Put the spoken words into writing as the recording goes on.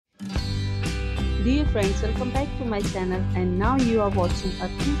Dear friends, welcome back to my channel, and now you are watching a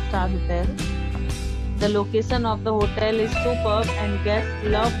 3-star hotel. The location of the hotel is superb and guests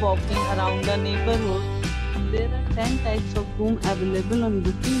love walking around the neighborhood. There are 10 types of room available on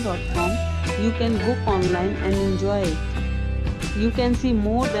booking.com. You can book online and enjoy it. You can see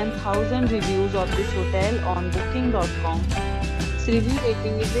more than 1000 reviews of this hotel on booking.com. Its review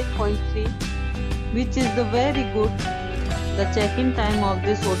rating is 8.3, which is the very good. The check-in time of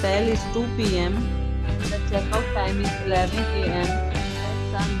this hotel is 2 p.m. The check-out time is 11 a.m.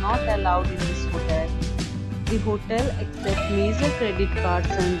 Pets are not allowed in this hotel. The hotel accepts major credit cards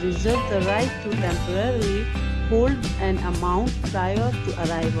and reserves the right to temporarily hold an amount prior to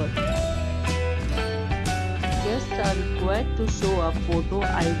arrival. Guests are required to show a photo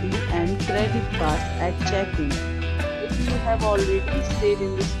ID and credit cards at check-in. If you have already stayed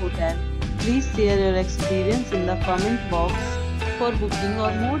in this hotel, please share your experience in the comment box. For booking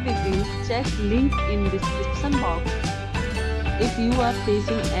or more details, check link in description box. If you are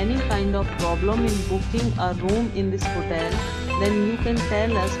facing any kind of problem in booking a room in this hotel, then you can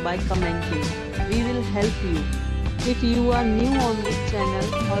tell us by commenting. We will help you. If you are new on this channel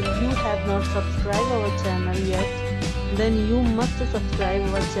or you have not subscribed our channel yet, then you must subscribe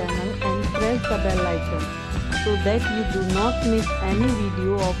our channel and press the bell icon so that you do not miss any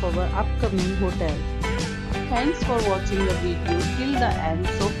video of our upcoming hotel. Thanks for watching the video till the end.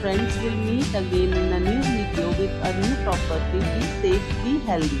 So friends, will meet again in a new video with a new property. Be safe, be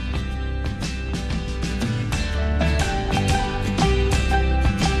healthy.